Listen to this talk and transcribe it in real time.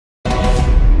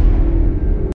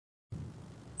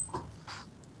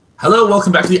Hello,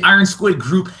 welcome back to the Iron Squid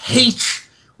Group H,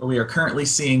 where we are currently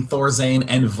seeing ThorZaIN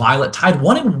and viOlet tied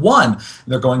 1-1.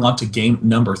 They're going on to game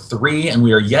number 3, and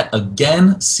we are yet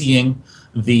again seeing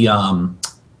the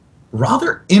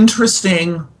rather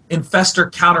interesting infestor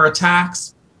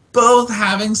counterattacks, both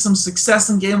having some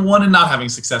success in game 1 and not having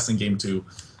success in game 2.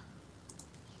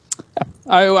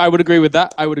 I would agree with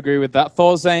that.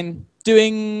 ThorZaIN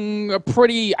doing a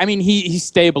pretty... I mean, he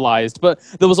stabilized, but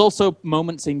there was also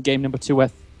moments in game number 2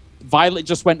 where viOlet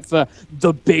just went for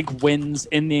the big wins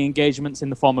in the engagements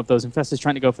in the form of those infestors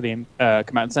trying to go for the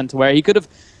command center, where he could have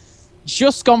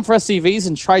just gone for SCVs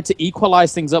and tried to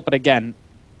equalize things up, but again,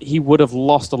 he would have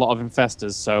lost a lot of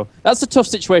infestors, so that's a tough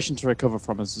situation to recover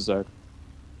from as a Zerg.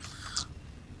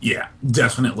 Yeah,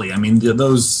 definitely. I mean,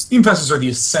 those infestors are the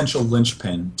essential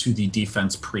linchpin to the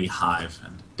defense pre-hive.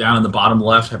 And down in the bottom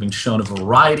left, having shown a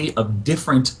variety of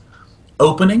different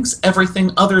openings,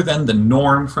 everything other than the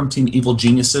norm from Team Evil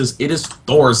Geniuses, it is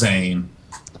ThorZaIN.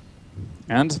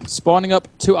 And spawning up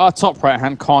to our top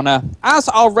right-hand corner, as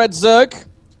our Red Zerg,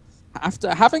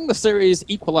 after having the series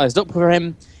equalized up for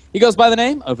him, he goes by the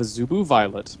name of Zubu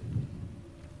viOlet.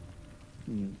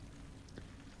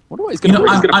 Wonder what he's going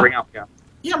to bring out here.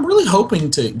 Yeah, I'm really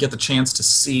hoping to get the chance to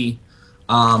see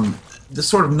this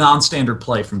sort of non-standard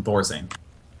play from ThorZaIN.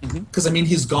 Because, I mean,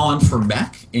 he's gone for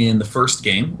mech in the first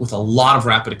game with a lot of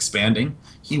rapid expanding.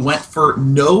 He went for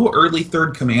no early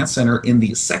third command center in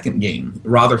the second game.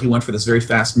 Rather, he went for this very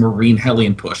fast Marine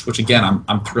Hellion push, which, again,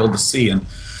 I'm thrilled to see. And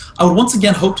I would once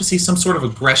again hope to see some sort of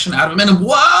aggression out of him. And,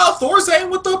 wow,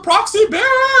 ThorZaIN with the proxy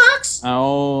barracks!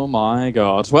 Oh, my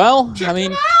God. Well, I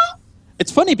mean...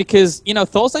 It's funny because, you know,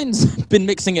 ThorZaIN's been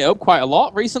mixing it up quite a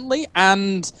lot recently,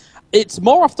 and it's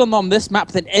more often on this map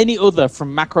than any other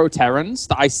from macro Terrans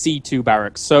that I see 2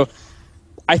 barracks. So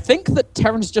I think that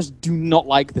Terrans just do not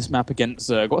like this map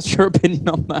against Zerg. What's your opinion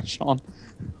on that, Sean?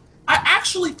 I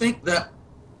actually think that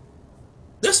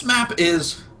this map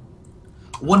is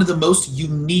one of the most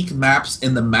unique maps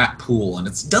in the map pool, and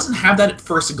it doesn't have that at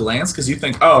first glance because you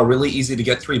think, oh, really easy to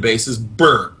get 3 bases,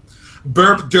 burp.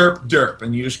 Burp, derp, derp,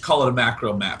 and you just call it a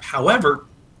macro map. However,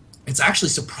 it's actually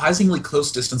surprisingly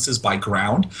close distances by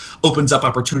ground. Opens up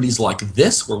opportunities like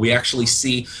this, where we actually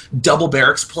see double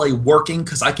barracks play working,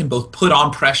 because I can both put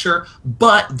on pressure,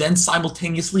 but then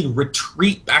simultaneously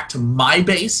retreat back to my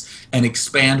base and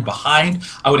expand behind.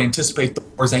 I would anticipate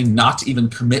ThorZaIN not to even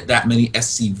commit that many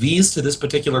SCVs to this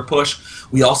particular push.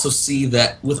 We also see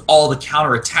that with all the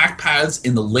counterattack paths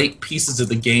in the late pieces of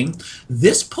the game,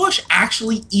 this push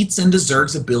actually eats into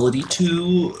Zerg's ability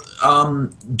to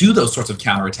do those sorts of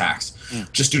counterattacks.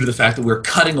 Just due to the fact that we're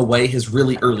cutting away his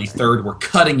really early third, we're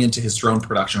cutting into his drone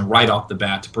production right off the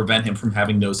bat to prevent him from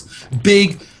having those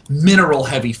big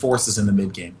mineral-heavy forces in the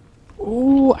mid-game.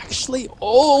 Oh, actually,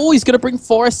 he's going to bring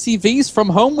 4 SCVs from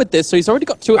home with this, so he's already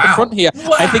got 2 at the front here.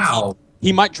 Wow. I think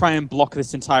he might try and block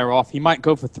this entire off. He might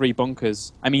go for 3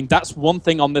 bunkers. I mean, that's one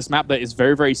thing on this map that is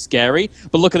very, very scary,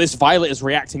 but look at this, viOlet is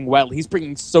reacting well. He's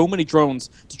bringing so many drones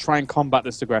to try and combat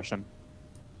this aggression.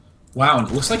 Wow, and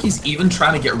it looks like he's even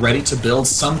trying to get ready to build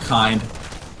some kind.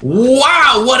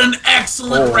 Wow, what an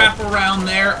excellent wraparound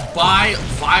there by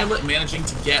viOlet, managing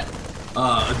to get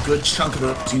a good chunk of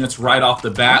those units right off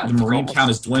the bat. The Marine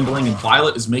count is dwindling, and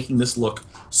viOlet is making this look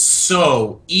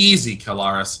so easy,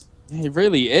 Kalaris. It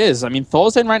really is. I mean,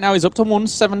 ThorZaIN right now is up to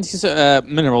 170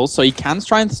 minerals, so he can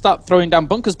try and start throwing down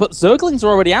bunkers, but Zerglings are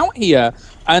already out here.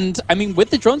 And, I mean, with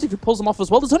the drones, if he pulls them off as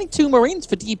well, there's only 2 Marines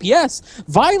for DPS.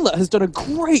 viOlet has done a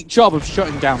great job of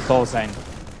shutting down ThorZaIN.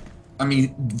 I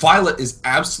mean, viOlet is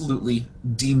absolutely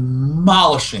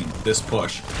demolishing this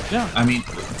push. Yeah. I mean,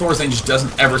 ThorZaIN just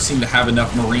doesn't ever seem to have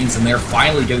enough Marines, and they're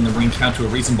finally getting the Marine count to a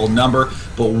reasonable number.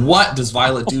 But what does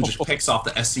viOlet do? Just picks off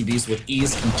the SCVs with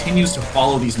ease, continues to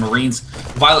follow these Marines.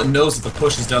 viOlet knows that the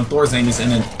push is done. ThorZaIN is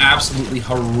in an absolutely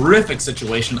horrific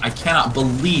situation. I cannot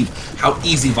believe how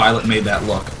easy viOlet made that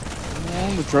look.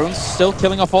 The drone's still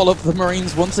killing off all of the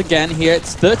Marines once again here.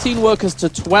 It's 13 workers to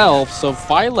 12, so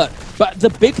viOlet. But the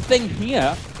big thing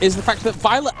here is the fact that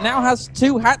viOlet now has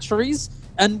 2 hatcheries,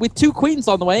 and with 2 queens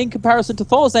on the way in comparison to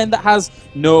ThorZaIN that has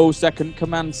no second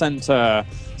command center.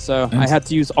 So I had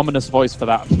to use ominous voice for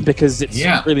that, because it's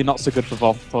really not so good for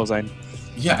ThorZaIN.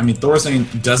 Yeah, I mean,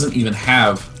 ThorZaIN doesn't even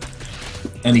have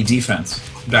any defense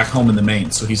back home in the main,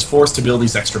 so he's forced to build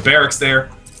these extra barracks there.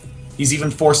 He's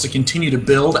even forced to continue to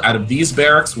build out of these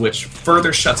barracks, which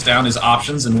further shuts down his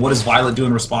options. And what does viOlet do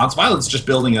in response? viOlet's just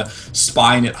building a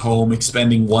spine at home,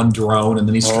 expending 1 drone, and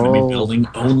then he's going to be building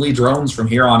only drones from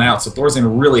here on out. So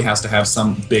ThorZaIN really has to have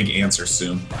some big answer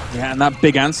soon. Yeah, and that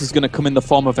big answer is going to come in the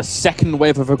form of a second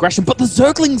wave of aggression. But the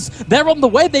Zerglings, they're on the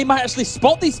way. They might actually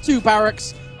spot these 2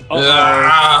 barracks.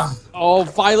 Ah. Oh,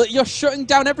 Violet, you're shutting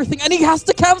down everything, and he has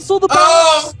to cancel the bounce!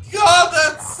 Oh, God,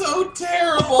 that's so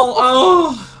terrible!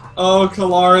 Oh,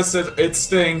 Kalaris, it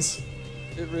stings.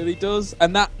 It really does.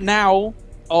 And that now,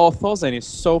 ThorZaIN is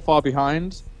so far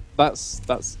behind.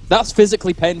 That's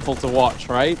physically painful to watch,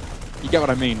 right? You get what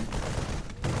I mean?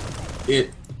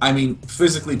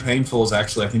 Physically painful is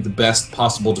actually, I think, the best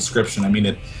possible description. I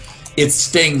mean, it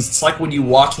stings. It's like when you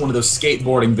watch one of those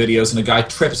skateboarding videos and a guy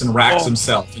trips and racks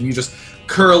himself, and you just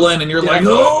curl in and you're like,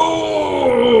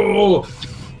 oh!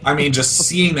 I mean, just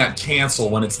seeing that cancel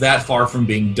when it's that far from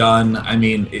being done, I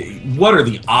mean, what are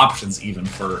the options even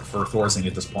for ThorZaIN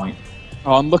at this point?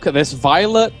 Oh, and look at this.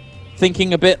 Violent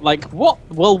thinking a bit like, what?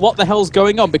 Well, what the hell's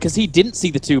going on? Because he didn't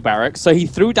see the 2 barracks, so he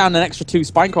threw down an extra 2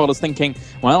 spine crawlers thinking,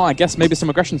 well, I guess maybe some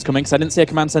aggression's coming because I didn't see a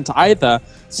command center either.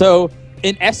 So,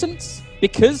 in essence,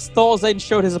 because ThorZaIN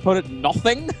showed his opponent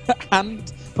nothing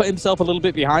and put himself a little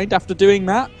bit behind after doing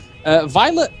that,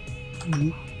 Violet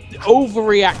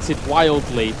overreacted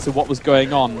wildly to what was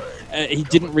going on. He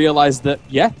didn't realize that,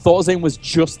 yeah, ThorZaIN was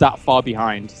just that far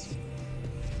behind.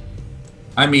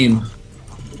 I mean,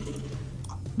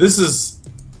 this is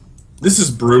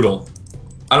brutal.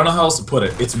 I don't know how else to put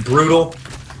it. It's brutal,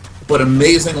 but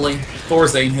amazingly,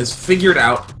 ThorZaIN has figured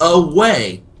out a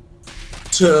way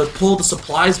to pull the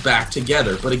supplies back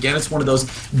together. But again, it's one of those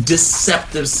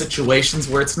deceptive situations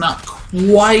where it's not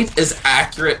quite as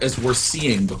accurate as we're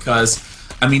seeing, because,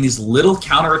 I mean, these little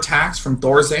counterattacks from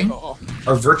ThorZaIN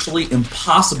are virtually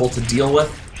impossible to deal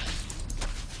with.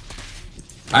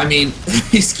 I mean,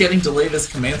 he's getting to leave his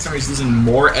command center, he's using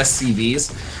more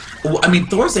SCVs. I mean,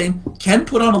 ThorZaIN can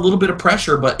put on a little bit of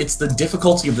pressure, but it's the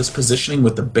difficulty of this positioning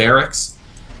with the barracks.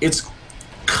 It's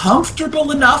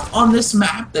comfortable enough on this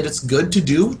map that it's good to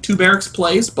do 2 barracks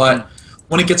plays, but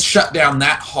when it gets shut down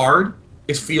that hard,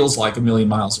 it feels like a million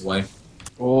miles away.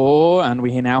 Oh, and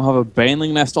we now have a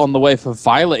Baneling Nest on the way for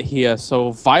Violet here.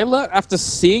 So Violet, after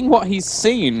seeing what he's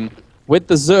seen with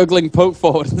the Zergling poke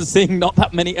forward and seeing not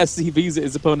that many SCVs at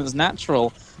his opponent's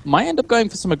natural, might end up going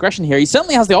for some aggression here. He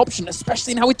certainly has the option,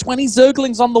 especially now with 20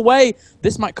 Zerglings on the way.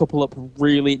 This might couple up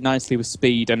really nicely with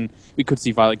speed, and we could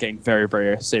see Violet getting very,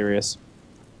 very serious.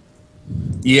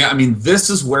 Yeah, I mean, this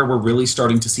is where we're really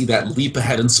starting to see that leap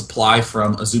ahead in supply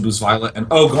from Azubu's Violet. And,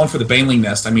 going for the Baneling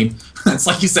Nest. I mean, it's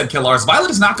like you said, Killars.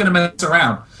 Violet is not going to mess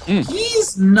around.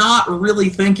 He's not really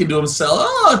thinking to himself,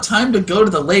 oh, time to go to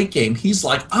the late game. He's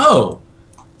like, oh,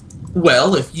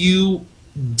 well, if you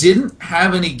didn't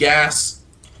have any gas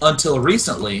until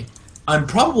recently, I'm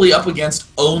probably up against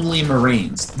only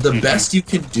Marines. The best you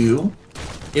can do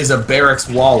is a barracks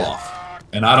wall-off.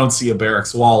 And I don't see a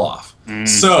barracks wall-off.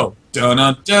 So,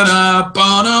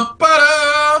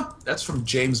 da-na-da-na-ba-na-ba-da. That's from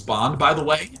James Bond, by the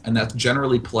way, and that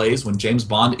generally plays when James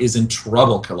Bond is in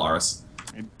trouble, Killaris.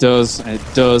 It does,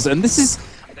 and this is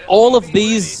all of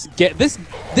these. This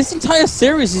entire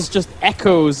series is just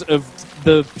echoes of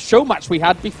the show match we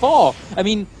had before. I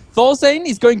mean, ThorZaIN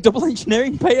is going double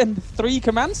engineering pay and 3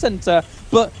 command center,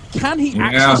 but can he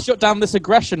actually shut down this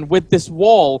aggression with this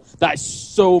wall? That is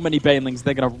so many Banelings.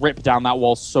 They're going to rip down that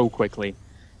wall so quickly.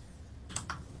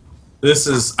 This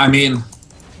is, I mean,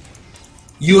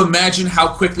 you imagine how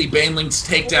quickly Banelings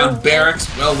take down barracks.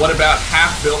 Well, what about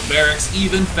half-built barracks?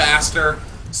 Even faster.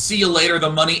 See you later, the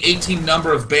money. 18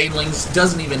 number of Banelings.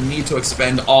 Doesn't even need to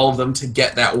expend all of them to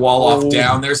get that wall off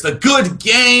down. There's the good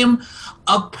game.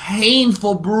 A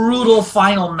painful, brutal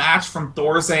final match from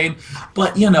ThorZaIN.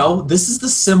 But, you know, this is the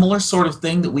similar sort of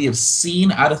thing that we have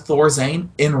seen out of ThorZaIN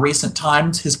in recent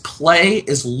times. His play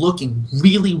is looking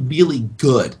really, really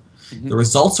good. The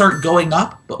results aren't going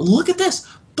up, but look at this.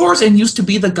 ThorZaIN used to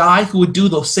be the guy who would do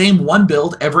the same 1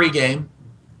 build every game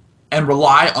and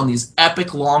rely on these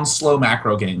epic, long, slow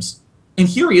macro games. And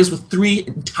here he is with 3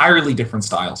 entirely different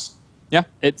styles. Yeah,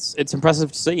 it's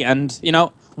impressive to see. And, you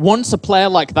know, once a player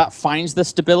like that finds the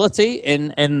stability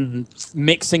in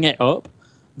mixing it up,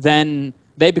 then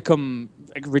they become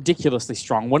ridiculously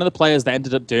strong. One of the players that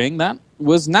ended up doing that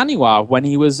was Naniwa when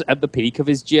he was at the peak of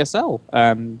his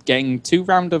GSL, getting 2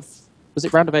 round of... Was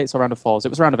it round of 8s or round of 4s? It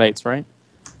was round of 8s, right?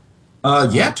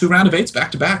 Yeah, 2 round of 8s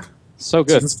back-to-back. So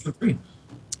good.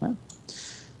 Yeah.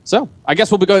 So, I guess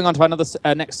we'll be going on to another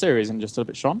next series in just a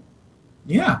bit, Sean.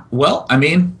 Yeah, well, I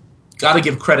mean, got to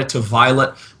give credit to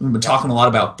Violet. We've been talking a lot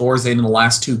about ThorZaIN in the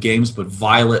last 2 games, but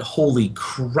Violet, holy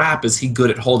crap, is he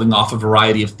good at holding off a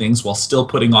variety of things while still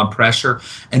putting on pressure.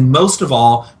 And most of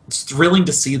all, it's thrilling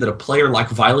to see that a player like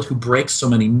Violet, who breaks so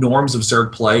many norms of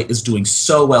Zerg play, is doing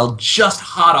so well, just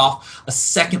hot off a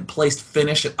second-placed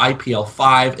finish at IPL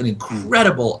 5, an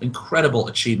incredible, incredible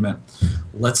achievement.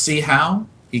 Let's see how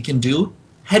he can do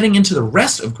heading into the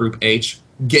rest of Group H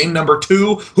game number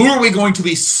 2. Who are we going to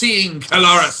be seeing,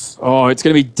 Calaris? Oh, it's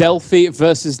going to be Delphi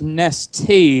versus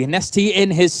Nesty. Nesty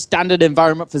in his standard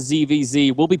environment for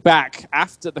ZVZ. We'll be back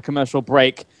after the commercial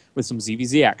break with some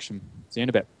ZVZ action. See you in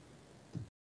a bit.